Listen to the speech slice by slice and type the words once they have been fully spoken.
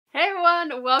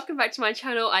everyone, welcome back to my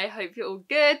channel. I hope you're all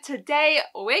good. Today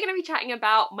we're going to be chatting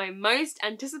about my most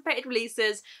anticipated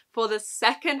releases for the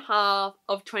second half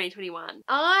of 2021.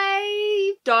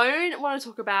 I don't want to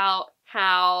talk about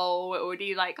how we're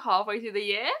already like halfway through the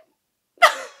year.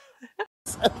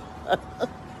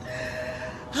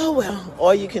 Oh well,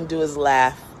 all you can do is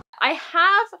laugh. I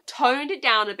have toned it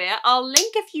down a bit. I'll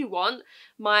link, if you want,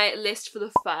 my list for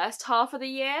the first half of the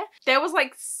year. There was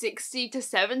like 60 to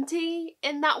 70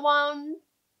 in that one.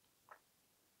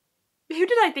 Who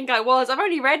did I think I was? I've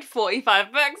only read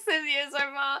 45 books this year so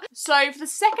far. So for the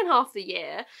second half of the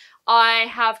year, I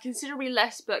have considerably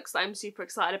less books that I'm super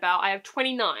excited about. I have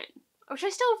 29, which I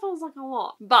still feels like a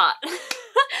lot, but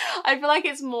I feel like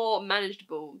it's more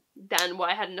manageable than what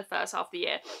I had in the first half of the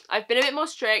year. I've been a bit more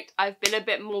strict, I've been a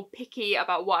bit more picky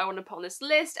about what I want to put on this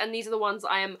list, and these are the ones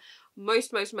I am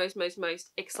most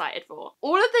excited for.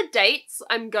 All of the dates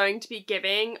I'm going to be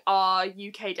giving are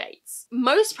UK dates.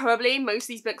 Most probably, most of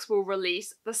these books will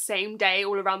release the same day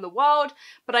all around the world,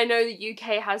 but I know the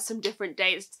UK has some different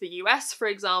dates to the US, for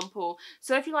example.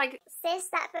 So if you're like, sis,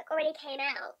 that book already came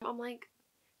out, I'm like,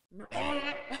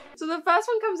 so the first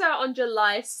one comes out on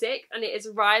July 6th and it is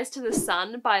Rise to the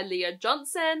Sun by Leah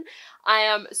Johnson. I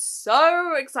am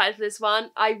so excited for this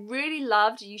one. I really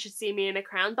loved You Should See Me in a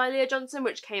Crown by Leah Johnson,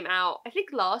 which came out I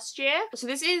think last year. So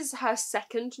this is her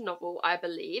second novel, I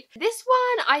believe. This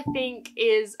one I think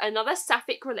is another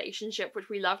sapphic relationship, which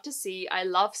we love to see. I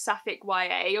love sapphic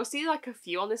YA. You'll see like a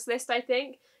few on this list, I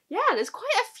think. Yeah, there's quite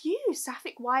a few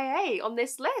sapphic YA on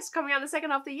this list coming out in the second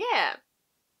half of the year.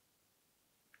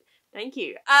 Thank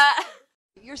you.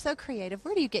 You're so creative.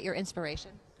 Where do you get your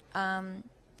inspiration? God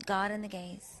and the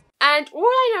gays. And all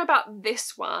I know about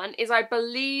this one is I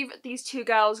believe these two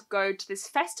girls go to this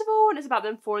festival and it's about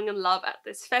them falling in love at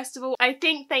this festival. I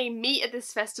think they meet at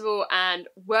this festival and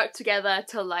work together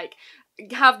to like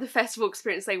have the festival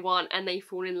experience they want, and they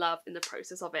fall in love in the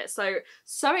process of it. So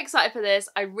excited for this.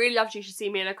 I really loved You Should See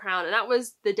Me in a Crown, and that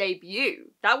was the debut.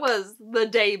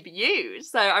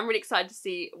 So I'm really excited to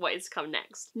see what is to come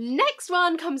next. Next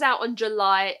one comes out on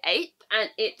July 8th, and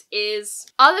it is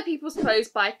Other People's Clothes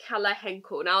by Kala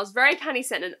Henkel. Now I was very kindly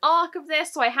sent an arc of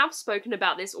this, so I have spoken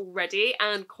about this already,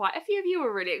 and quite a few of you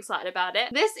were really excited about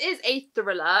it. This is a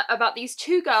thriller about these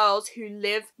two girls who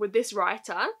live with this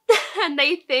writer, and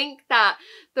they think that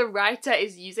the writer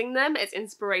is using them as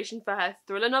inspiration for her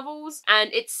thriller novels, and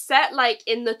it's set like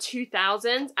in the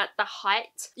 2000s at the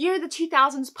height, you know, the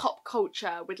 2000s pop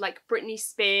culture with like Britney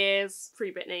Spears,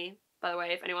 Free Britney, by the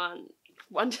way, if anyone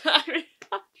wondered.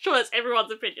 I'm sure that's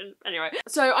everyone's opinion. Anyway,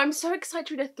 so I'm so excited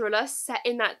to read a thriller set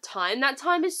in that time. That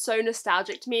time is so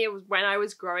nostalgic to me. It was when I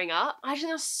was growing up. I just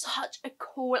think that's such a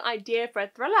cool idea for a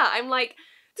thriller. I'm like,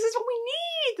 this is what we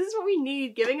need. This is what we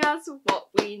need. Giving us what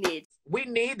we need. We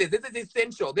need this. This is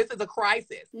essential. This is a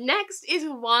crisis. Next is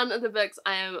one of the books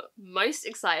I am most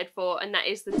excited for, and that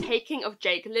is The Taking of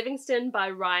Jake Livingston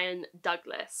by Ryan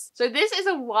Douglas. So this is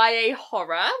a YA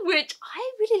horror, which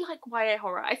I really like YA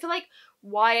horror. I feel like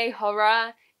YA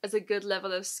horror is a good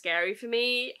level of scary for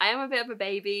me. I am a bit of a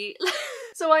baby.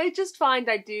 So I just find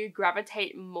I do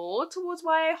gravitate more towards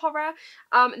YA horror.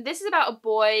 This is about a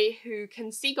boy who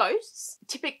can see ghosts.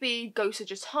 Typically, ghosts are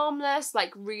just harmless,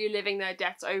 like reliving their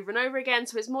deaths over and over again,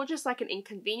 so it's more just like an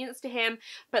inconvenience to him.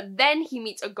 But then he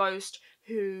meets a ghost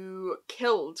who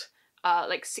killed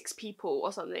like 6 people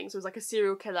or something, so it was like a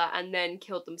serial killer, and then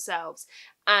killed themselves.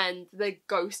 And the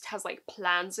ghost has like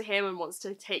plans for him and wants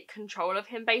to take control of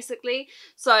him, basically.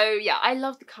 So yeah, I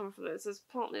love the cover for this. It's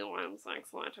partly why I'm so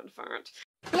excited for it.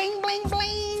 Bling, bling,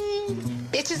 bling.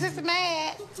 Bitches is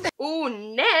mad. Oh,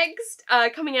 next,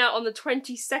 coming out on the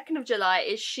 22nd of July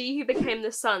is She Who Became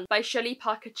the Sun by Shelley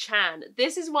Parker Chan.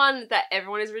 This is one that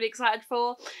everyone is really excited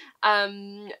for.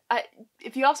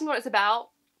 If you ask me what it's about,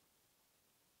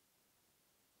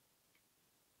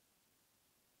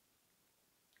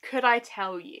 could I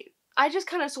tell you? I just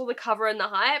kind of saw the cover and the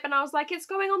hype and I was like, it's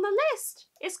going on the list.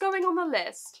 It's going on the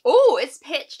list. Oh, it's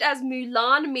pitched as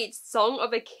Mulan meets Song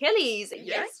of Achilles.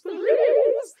 Yes,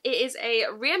 please. It is a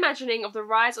reimagining of the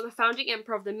rise of the founding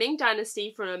emperor of the Ming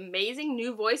Dynasty for an amazing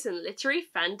new voice in literary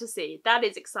fantasy. That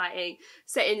is exciting.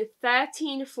 Set in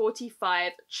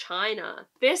 1345 China.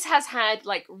 This has had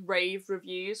like rave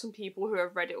reviews from people who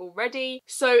have read it already.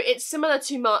 So it's similar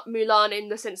to Mulan in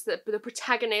the sense that the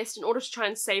protagonist, in order to try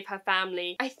and save her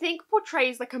family, I think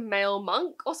portrays like a male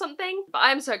monk or something. But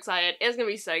I'm so excited. It's gonna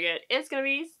be so good. It's gonna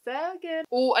be so good.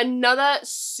 Oh, another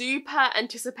super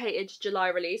anticipated July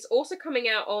release, also coming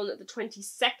out on the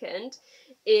 22nd,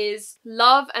 is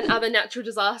Love and Other Natural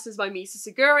Disasters by Misa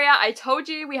Suguruya. I told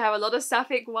you we have a lot of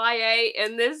sapphic YA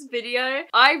in this video.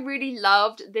 I really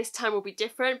loved This Time Will Be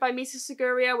Different by Misa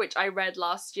Suguruya, which I read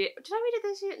last year. Did I read it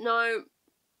this year? No.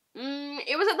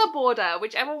 It was at the border,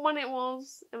 whichever one it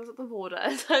was at the border.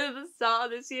 So at the start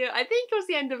of this year, I think it was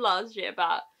the end of last year,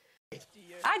 but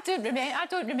I don't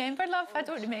remember, love. I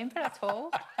don't remember at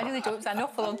all. I really don't. It was an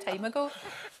awful long time ago.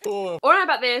 all I know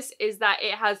about this is that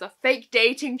it has a fake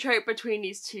dating trope between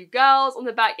these two girls. On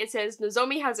the back it says,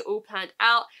 Nozomi has it all planned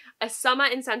out. A summer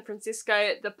in San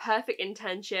Francisco, the perfect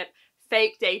internship,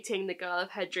 fake dating the girl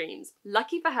of her dreams.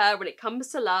 Lucky for her, when it comes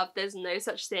to love, there's no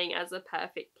such thing as a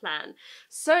perfect plan.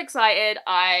 So excited.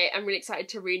 I am really excited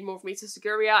to read more of Misa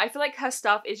Suguruya. I feel like her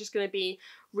stuff is just going to be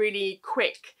really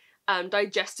quick,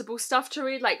 digestible stuff to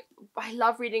read. Like, I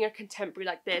love reading a contemporary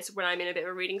like this when I'm in a bit of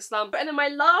a reading slump. And then my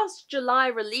last July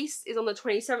release is on the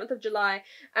 27th of July,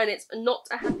 and it's Not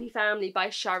a Happy Family by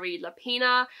Shari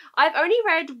Lapina. I've only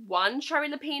read one Shari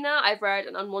Lapina. I've read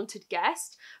An Unwanted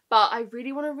Guest, but I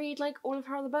really want to read like all of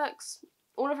her other books.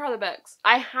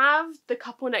 I have The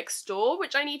Couple Next Door,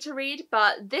 which I need to read,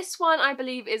 but this one I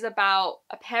believe is about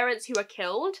parents who are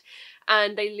killed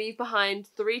and they leave behind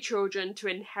 3 children to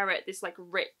inherit this like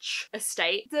rich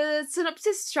estate. The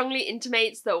synopsis strongly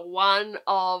intimates that one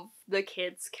of the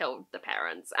kids killed the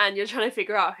parents and you're trying to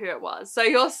figure out who it was. So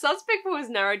your suspect was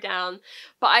narrowed down,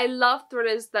 but I love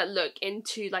thrillers that look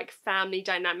into like family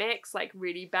dynamics, like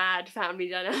really bad family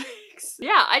dynamics.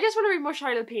 Yeah, I just want to read more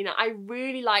Shari Lapina. I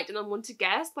really liked An Unwanted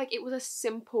Guest. Like, it was a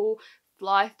simple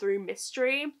fly-through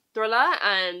mystery thriller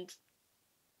and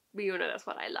we all know that's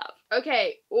what I love.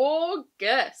 Okay,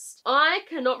 August. I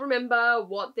cannot remember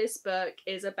what this book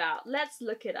is about. Let's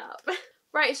look it up.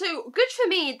 Right, so good for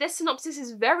me, this synopsis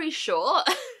is very short.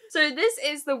 So this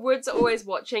is The Woods Are Always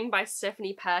Watching by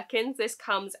Stephanie Perkins. This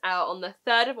comes out on the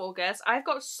 3rd of August. I've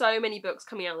got so many books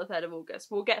coming out on the 3rd of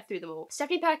August. We'll get through them all.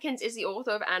 Stephanie Perkins is the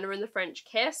author of Anna and the French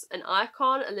Kiss, an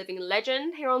icon, a living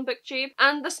legend here on BookTube.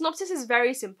 And the synopsis is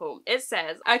very simple. It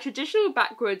says, a traditional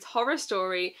backwoods horror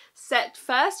story set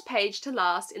first page to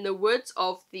last in the woods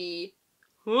of the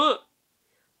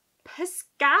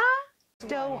Pesca?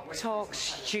 Don't talk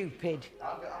stupid.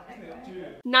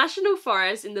 National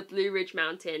Forest in the Blue Ridge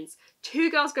Mountains. 2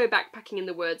 girls go backpacking in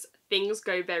the woods, things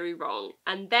go very wrong,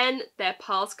 and then their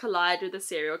paths collide with a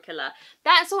serial killer.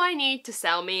 That's all I need to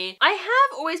sell me. I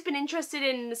have always been interested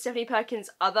in Stephanie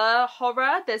Perkins' other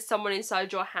horror, There's Someone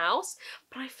Inside Your House,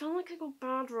 but I feel like I got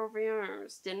bad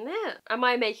reviews, didn't it? Am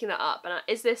I making that up? And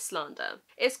is this slander?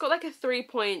 It's got like a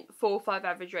 3.45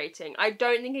 average rating. I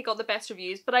don't think it got the best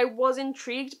reviews, but I was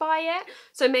intrigued by it,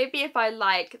 so maybe if I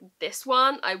like this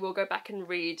one, I will go back and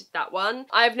read that one.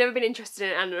 I've never been interested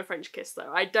in Anna and the French Kiss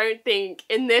though. I don't think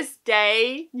in this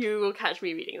day you will catch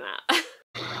me reading that.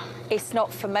 It's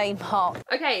not for me, Mark.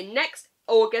 Okay, next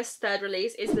August 3rd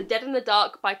release is The Dead in the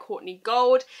Dark by Courtney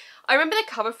Gold. I remember the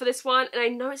cover for this one and I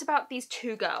know it's about these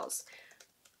 2 girls.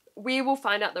 We will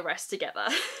find out the rest together.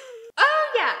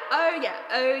 Oh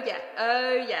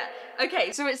yeah.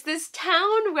 Okay, so it's this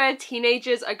town where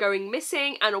teenagers are going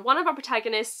missing and one of our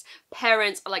protagonists'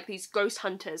 parents are like these ghost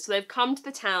hunters. So they've come to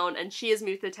the town and she has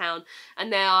moved to the town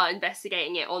and they are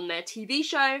investigating it on their TV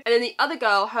show. And then the other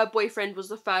girl, her boyfriend was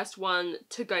the first one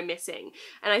to go missing.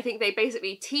 And I think they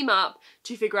basically team up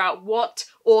to figure out what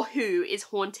or who is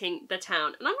haunting the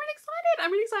town. And I'm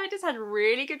really excited. It's had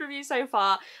really good reviews so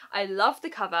far. I love the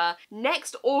cover.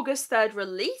 Next August 3rd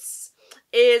release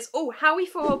is How We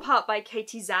Fall Apart by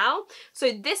Katie Zhao.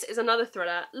 So this is another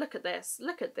thriller. Look at this.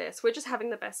 We're just having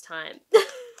the best time.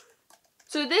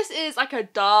 So this is like a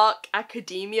dark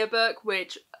academia book,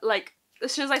 which like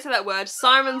as soon as I say that word,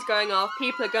 sirens going off,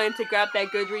 people are going to grab their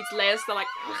Goodreads list. They're like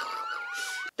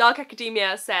dark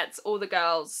academia sets all the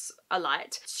girls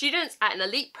alight. Students at an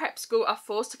elite prep school are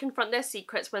forced to confront their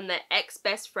secrets when their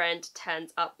ex-best friend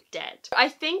turns up dead. I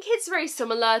think it's very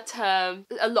similar to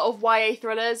a lot of YA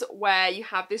thrillers where you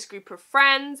have this group of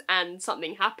friends and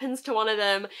something happens to one of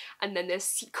them and then there's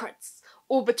secrets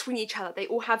all between each other. They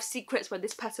all have secrets where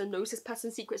this person knows this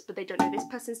person's secrets but they don't know this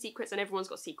person's secrets and everyone's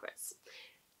got secrets.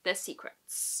 There's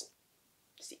secrets.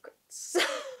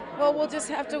 Well, we'll just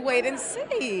have to wait and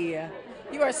see.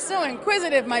 You are so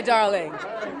inquisitive, my darling.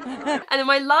 And then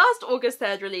my last August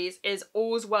 3rd release is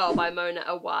All's Well by Mona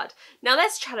Awad. Now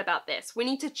let's chat about this. We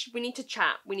need to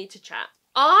chat.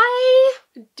 I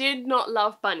did not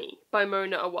love Bunny by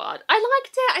Mona Awad. I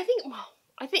liked it.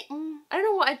 I don't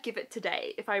know what I'd give it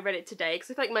today if I read it today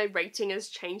because I feel like my rating has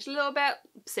changed a little bit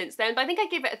since then, but I think I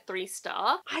gave it a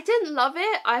 3-star. I didn't love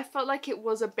it. I felt like it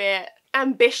was a bit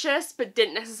ambitious but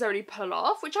didn't necessarily pull it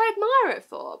off, which I admire it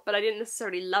for, but I didn't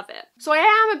necessarily love it. So I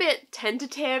am a bit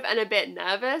tentative and a bit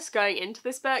nervous going into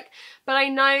this book, but I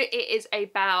know it is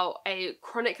about a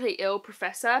chronically ill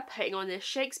professor putting on this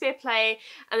Shakespeare play,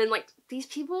 and then like these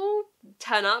people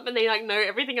turn up and they like know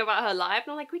everything about her life,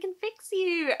 and I'm like, we can fix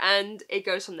you, and it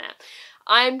goes from there.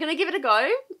 I'm gonna give it a go.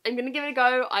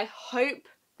 I hope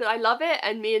that I love it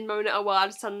and me and Mona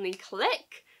Awad suddenly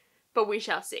click, but we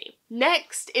shall see.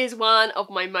 Next is one of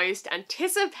my most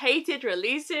anticipated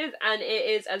releases, and it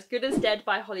is As Good as Dead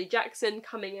by Holly Jackson,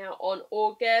 coming out on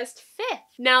August 5th.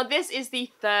 Now this is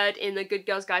the third in the Good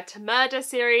Girl's Guide to Murder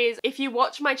series. If you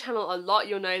watch my channel a lot,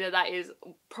 you'll know that that is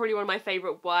probably one of my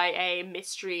favourite YA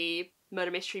murder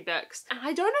mystery books. And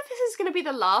I don't know if this is going to be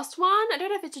the last one. I don't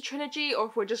know if it's a trilogy or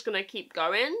if we're just going to keep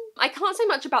going. I can't say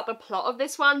much about the plot of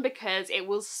this one because it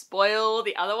will spoil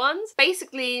the other ones.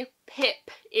 Basically,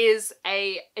 Pip is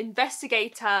a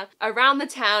investigator around the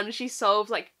town. She solves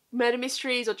like murder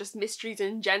mysteries or just mysteries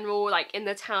in general, like in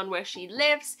the town where she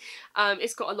lives.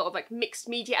 It's got a lot of like mixed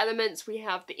media elements. We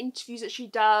have the interviews that she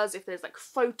does, if there's like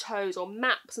photos or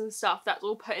maps and stuff, that's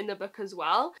all put in the book as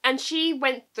well. And she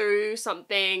went through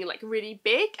something like really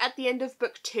big at the end of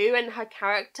book 2, and her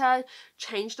character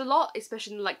changed a lot,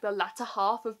 especially in like the latter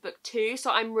half of book 2.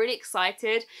 So I'm really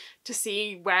excited to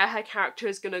see where her character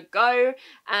is gonna go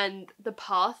and the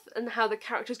path and how the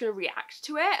character is gonna react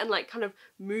to it and like kind of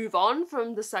move on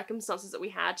from the circumstances that we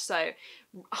had. So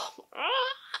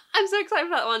I'm so excited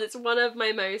for that one. It's one of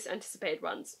my most anticipated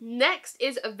ones. Next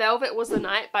is Velvet Was the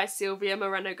Night by Sylvia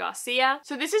Moreno Garcia.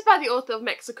 So this is by the author of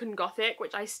Mexican Gothic,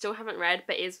 which I still haven't read,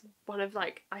 but is one of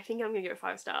like, I think I'm gonna give it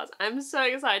 5 stars. I'm so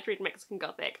excited to read Mexican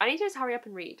Gothic. I need to just hurry up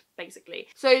and read, basically.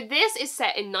 So this is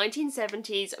set in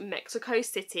 1970s Mexico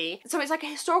City. So it's like a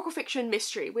historical fiction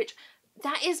mystery, which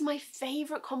that is my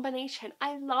favourite combination.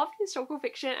 I love historical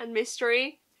fiction and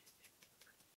mystery.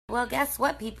 Well, guess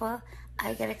what, people?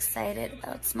 I get excited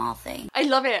about small things. I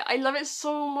love it. I love it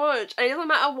so much. And it doesn't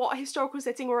matter what historical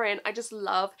setting we're in, I just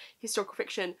love historical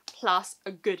fiction plus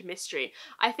a good mystery.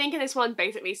 I think in this one,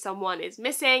 basically someone is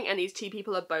missing and these 2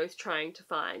 people are both trying to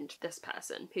find this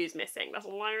person who's missing. That's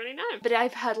all I really know. But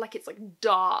I've heard like it's like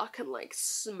dark and like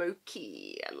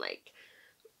smoky and like,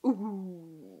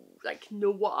 ooh, like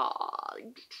noir.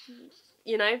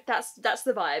 You know, that's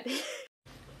the vibe.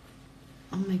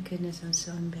 Oh my goodness, I'm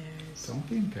so embarrassed. Don't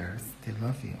be embarrassed. They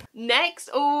love you. Next,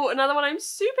 another one I'm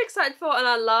super excited for, and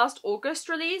our last August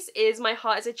release is My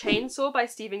Heart is a Chainsaw by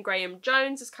Stephen Graham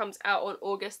Jones. This comes out on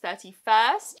August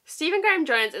 31st. Stephen Graham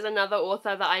Jones is another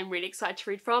author that I'm really excited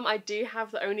to read from. I do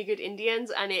have The Only Good Indians,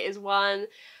 and it is one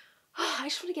I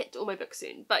just want to get to all my books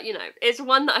soon, but you know, it's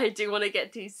one that I do want to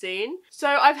get to soon. So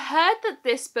I've heard that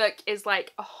this book is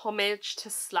like a homage to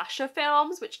slasher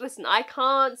films, which, listen, I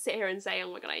can't sit here and say,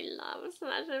 oh my god, I love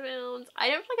slasher films. I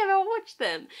don't think I've ever watched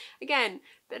them. Again,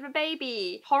 bit of a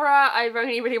baby. Horror, I've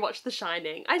only really watched The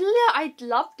Shining. I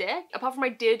loved it, apart from I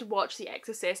did watch The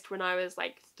Exorcist when I was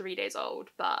like 3 days old,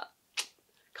 but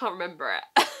can't remember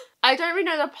it. I don't really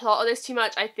know the plot of this too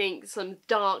much. I think some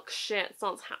dark shit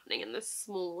starts happening in this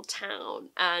small town,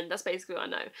 and that's basically what I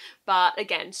know. But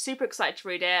again, super excited to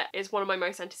read it. It's one of my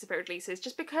most anticipated releases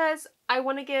just because I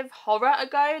want to give horror a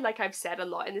go, like I've said a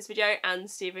lot in this video, and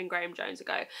Stephen Graham Jones a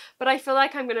go. But I feel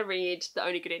like I'm going to read The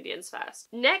Only Good Indians first.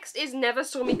 Next is Never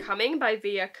Saw Me Coming by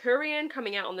Via Kurian,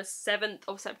 coming out on the 7th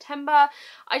of September.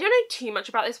 I don't know too much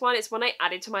about this one. It's one I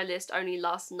added to my list only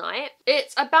last night.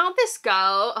 It's about this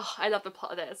girl. Oh, I love the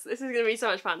plot of this. This is going to be so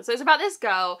much fun. So it's about this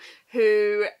girl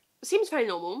who seems very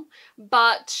normal,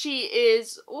 but she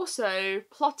is also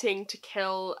plotting to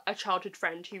kill a childhood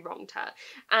friend who wronged her.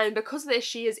 And because of this,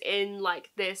 she is in like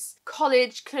this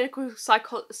college clinical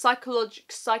psychology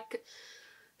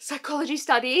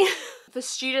study for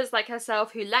students like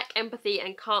herself who lack empathy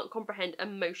and can't comprehend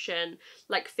emotion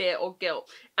like fear or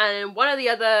guilt. And one of the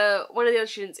other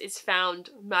students is found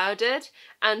murdered,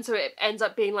 and so it ends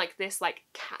up being like this like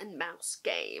cat and mouse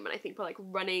game, and I think we're like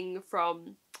running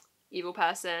from evil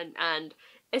person, and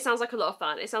it sounds like a lot of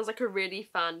fun. It sounds like a really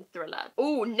fun thriller.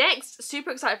 Oh, next,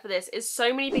 super excited for this, is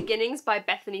So Many Beginnings by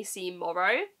Bethany C.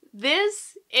 Morrow.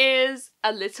 This is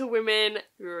a Little Women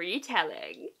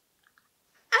retelling.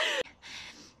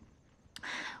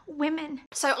 Women.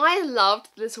 So I loved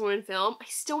the Little Women film. I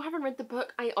still haven't read the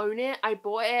book. I own it. I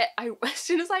bought it. As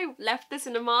soon as I left the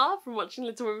cinema from watching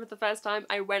Little Women for the first time,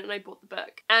 I went and I bought the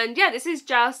book. And yeah, this is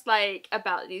just like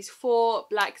about these 4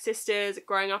 black sisters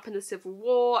growing up in the Civil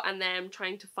War and them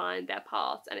trying to find their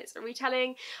paths, and it's a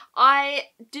retelling. I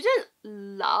didn't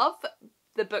love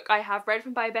the book I have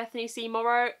read by Bethany C.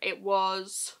 Morrow. It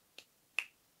was...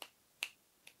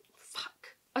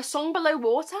 A Song Below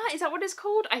Water, is that what it's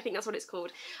called? I think that's what it's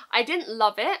called. I didn't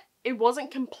love it. It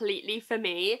wasn't completely for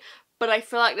me, but I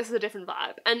feel like this is a different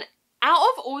vibe. And out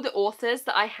of all the authors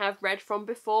that I have read from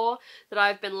before that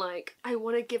I've been like, I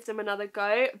want to give them another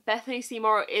go, Bethany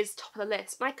Seymour is top of the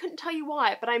list. And I couldn't tell you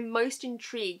why, but I'm most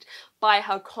intrigued by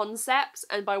her concepts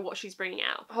and by what she's bringing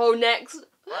out. Oh, next.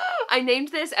 I named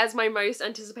this as my most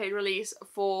anticipated release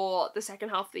for the second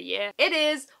half of the year. It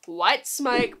is White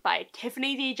Smoke by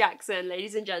Tiffany D. Jackson,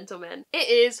 ladies and gentlemen. It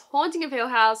is Haunting of Hill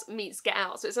House meets Get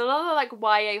Out. So it's another like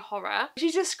YA horror.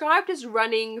 She's described as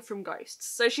running from ghosts.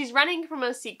 So she's running from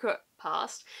a secret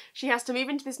past. She has to move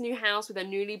into this new house with a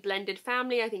newly blended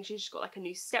family. I think she's just got like a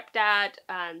new stepdad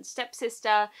and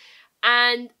stepsister.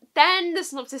 And then the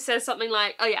synopsis says something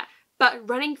like, oh yeah, but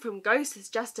running from ghosts is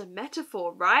just a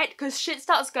metaphor, right? Because shit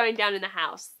starts going down in the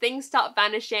house. Things start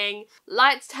vanishing,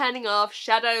 lights turning off,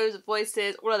 shadows,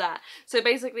 voices, all of that. So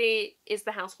basically, is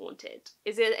the house haunted?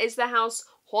 Is the house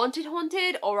haunted,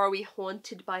 or are we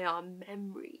haunted by our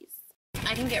memories?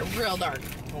 I can get real dark,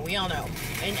 well, we all know.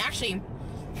 And actually,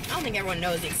 I don't think everyone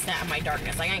knows the extent of my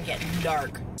darkness. Like, I can get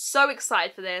dark. So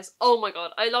excited for this. Oh my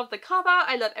god, I love the cover,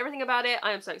 I love everything about it,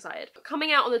 I am so excited.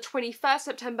 Coming out on the 21st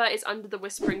September is Under the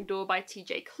Whispering Door by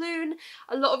TJ Klune.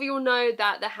 A lot of you will know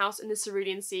that The House in the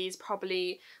Cerulean Sea is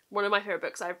probably one of my favourite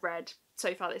books I've read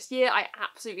so far this year. I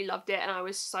absolutely loved it and I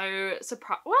was so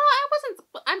surprised. Well,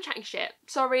 I'm chatting shit.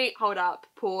 Sorry, hold up,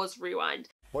 pause, rewind.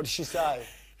 What did she say?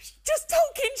 Just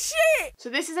talking shit! So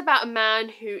this is about a man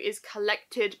who is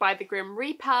collected by the Grim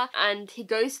Reaper and he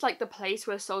goes to like the place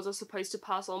where souls are supposed to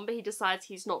pass on, but he decides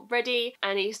he's not ready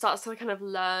and he starts to kind of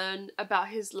learn about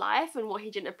his life and what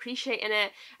he didn't appreciate in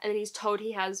it, and then he's told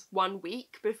he has 1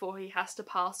 week before he has to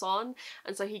pass on,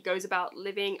 and so he goes about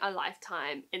living a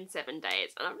lifetime in 7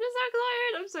 days, and I'm just so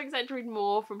excited. I'm so excited to read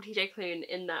more from TJ Klune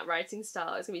in that writing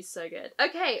style. It's gonna be so good.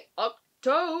 Okay, October.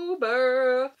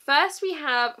 First we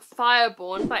have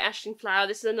Fireborn by Ashton Flower.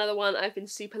 This is another one I've been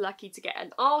super lucky to get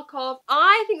an arc of.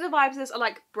 I think the vibes of this are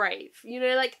like Brave, you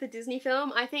know, like the Disney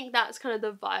film. I think that's kind of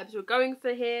the vibes we're going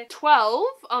for here. 12,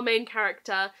 our main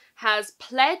character, has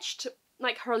pledged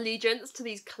like her allegiance to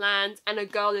these clans, and a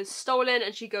girl is stolen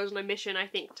and she goes on a mission, I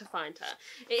think, to find her.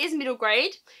 It is middle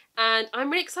grade and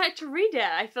I'm really excited to read it.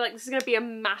 I feel like this is going to be a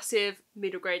massive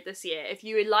middle grade this year. If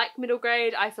you like middle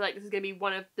grade, I feel like this is going to be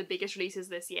one of the biggest releases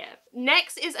this year.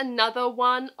 Next is another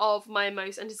one of my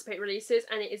most anticipated releases,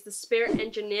 and it is The Spirit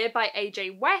Engineer by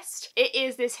AJ West. It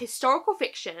is this historical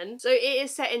fiction. So it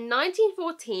is set in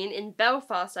 1914 in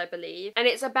Belfast, I believe, and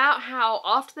it's about how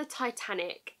after the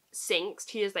Titanic sinks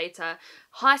 2 years later,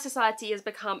 high society has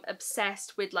become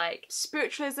obsessed with like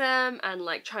spiritualism and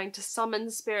like trying to summon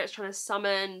spirits, trying to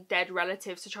summon dead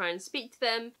relatives to try and speak to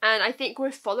them. And I think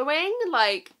we're following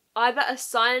like either a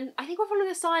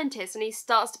scientist, and he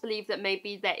starts to believe that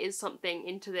maybe there is something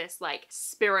into this like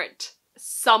spirit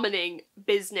summoning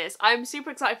business. I'm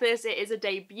super excited for this. It is a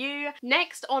debut.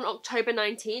 Next on October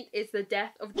 19th is The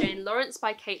Death of Jane Lawrence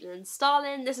by Caitlin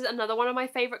Starlin. This is another one of my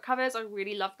favourite covers. I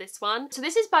really love this one. So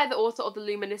this is by the author of The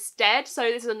Luminous Dead. So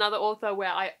this is another author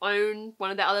where I own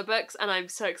one of their other books and I'm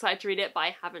so excited to read it, but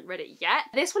I haven't read it yet.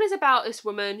 This one is about this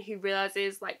woman who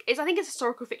realises, like, I think it's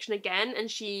historical fiction again, and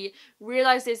she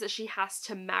realises that she has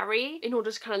to marry in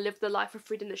order to kind of live the life of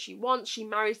freedom that she wants. She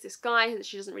marries this guy that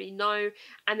she doesn't really know,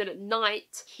 and then at night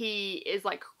he is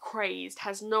like crazed,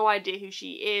 has no idea who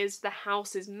she is, the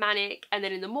house is manic, and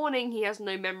then in the morning he has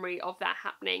no memory of that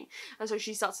happening, and so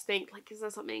she starts to think like, is there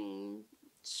something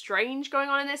strange going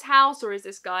on in this house, or is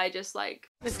this guy just like,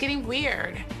 it's getting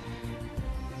weird?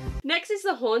 Next is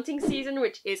The Haunting Season,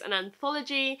 which is an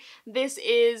anthology. This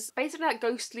is basically like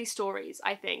ghostly stories,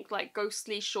 I think, like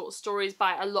ghostly short stories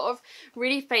by a lot of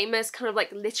really famous kind of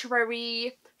like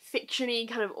literary fiction-y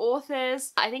kind of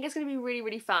authors. I think it's going to be really,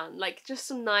 really fun. Like, just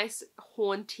some nice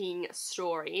haunting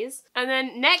stories. And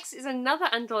then next is another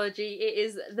anthology. It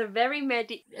is The Very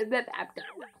Merry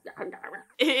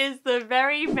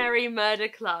Murder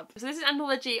Club. So this is an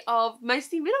anthology of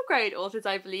mostly middle grade authors,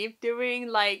 I believe, doing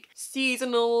like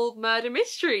seasonal murder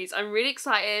mysteries. I'm really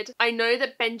excited. I know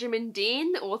that Benjamin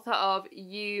Dean, the author of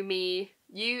You, Me,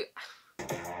 You...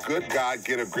 Good God,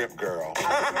 get a grip, girl.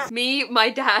 Me,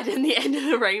 My Dad, and the End of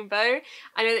the Rainbow.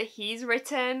 I know that he's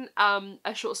written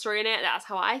a short story in it. That's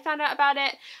how I found out about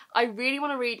it. I really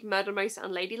want to read Murder Most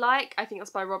Unladylike. I think that's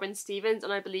by Robin Stevens,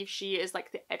 and I believe she is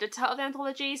like the editor of the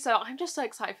anthology. So I'm just so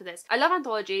excited for this. I love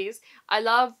anthologies. I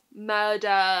love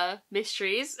murder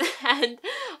mysteries, and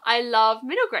I love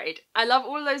middle grade. I love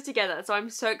all of those together, so I'm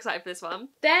so excited for this one.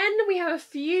 Then we have a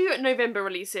few November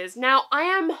releases. Now, I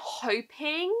am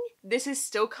hoping this is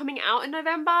still coming out in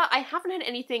November. I haven't heard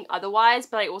anything otherwise,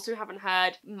 but I also haven't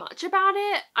heard much about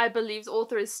it. I believe the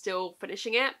author is still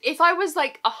finishing it. If I was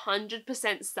like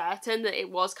 100% certain that it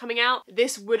was coming out,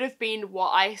 this would have been what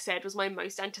I said was my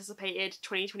most anticipated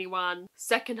 2021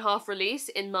 second half release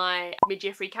in my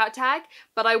mid-year freakout tag,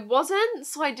 but I wasn't,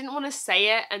 so I didn't want to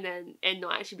say it and then it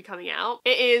not actually be coming out.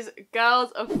 It is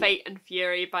Girls of Fate and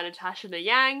Fury by Natasha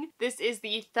Yang. This is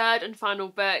the third and final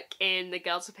book in the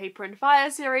Girls of Paper and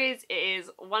Fire series. It is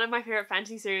one of my favourite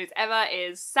fantasy series ever.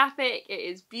 It is sapphic, it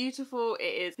is beautiful, it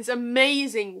is this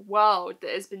amazing world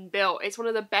that has been built. It's one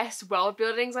of the best world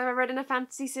buildings I've ever read in a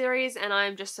fantasy series, and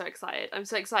I'm just so excited. I'm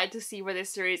so excited to see where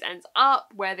this series ends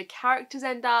up, where the characters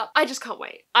end up. I just can't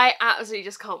wait. I absolutely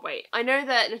just can't wait. I know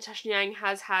that Natasha Yang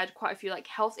has had quite a few like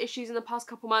health issues in the past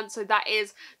couple months, so that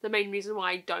is the main reason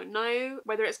why I don't know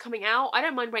whether it's coming out. I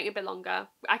don't mind waiting a bit longer.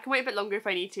 I can wait a bit longer if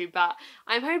I need to, but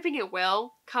I'm hoping it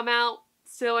will come out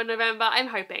still in November. I'm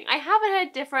hoping. I haven't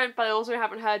heard different, but I also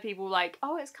haven't heard people like,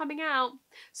 oh, it's coming out.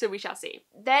 So we shall see.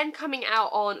 Then coming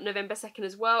out on November 2nd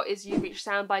as well is You Reach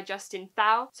Sam by Justin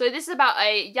Thau. So this is about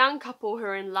a young couple who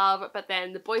are in love, but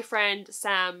then the boyfriend,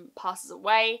 Sam, passes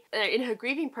away. In her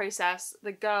grieving process,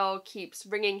 the girl keeps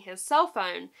ringing his cell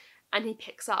phone and he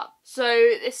picks up. So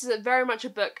this is very much a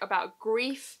book about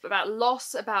grief, about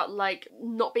loss, about like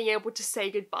not being able to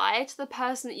say goodbye to the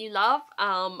person that you love.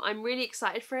 I'm really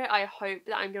excited for it. I hope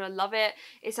that I'm gonna love it.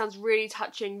 It sounds really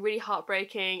touching, really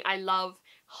heartbreaking. I love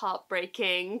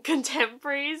heartbreaking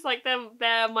contemporaries. Like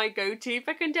they're my go-to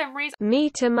for contemporaries. Me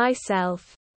to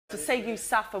myself. To say you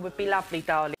suffer would be lovely,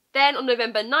 darling. Then on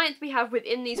November 9th, we have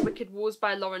Within These Wicked Walls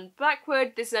by Lauren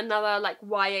Blackwood. This is another like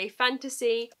YA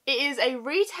fantasy. It is a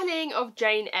retelling of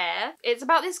Jane Eyre. It's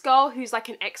about this girl who's like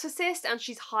an exorcist and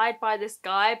she's hired by this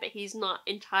guy, but he's not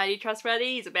entirely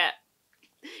trustworthy. He's a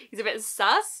bit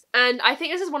sus. And I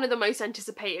think this is one of the most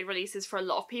anticipated releases for a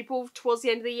lot of people towards the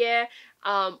end of the year.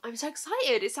 I'm so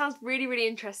excited. It sounds really, really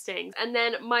interesting. And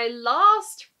then my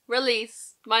last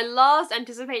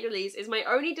anticipated release is my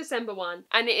only December one,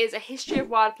 and it is A History of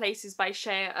Wild Places by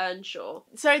Shea Earnshaw.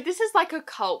 So this is like a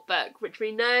cult book, which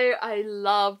we know I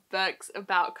love books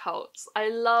about cults. I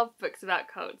love books about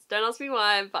cults. Don't ask me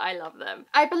why, but I love them.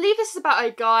 I believe this is about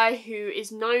a guy who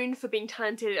is known for being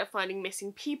talented at finding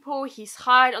missing people. He's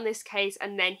hired on this case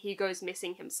and then he goes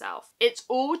missing himself. It's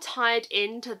all tied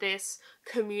into this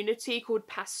community called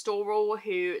Pastoral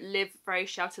who live very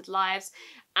sheltered lives,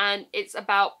 and it's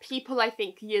about people, I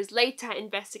think, years later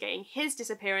investigating his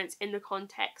disappearance in the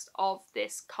context of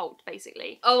this cult,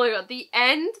 basically. Oh my god, the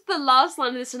end, the last line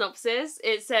of the synopsis,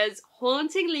 it says,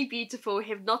 hauntingly beautiful,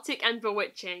 hypnotic and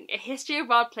bewitching. A History of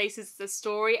Wild Places is a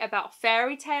story about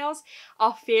fairy tales,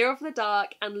 our fear of the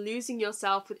dark, and losing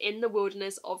yourself within the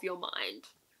wilderness of your mind.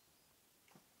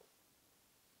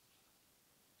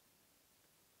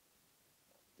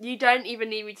 You don't even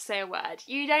need me to say a word.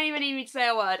 You don't even need me to say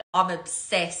a word. I'm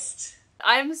obsessed.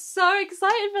 I'm so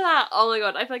excited for that. Oh my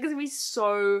god, I feel like it's gonna be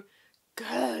so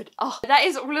good. Oh, that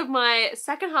is all of my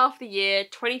second half of the year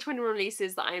 2020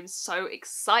 releases that I am so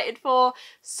excited for.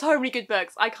 So many good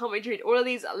books. I can't wait to read all of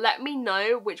these. Let me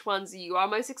know which ones you are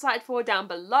most excited for down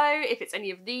below, if it's any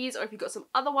of these or if you've got some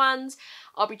other ones.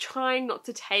 I'll be trying not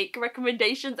to take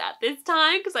recommendations at this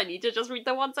time because I need to just read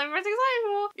the ones I'm most excited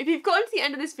for. If you've gotten to the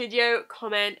end of this video,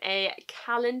 comment a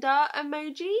calendar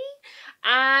emoji.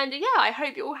 And yeah, I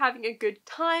hope you're all having a good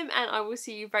time and I will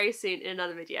see you very soon in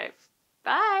another video.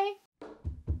 Bye!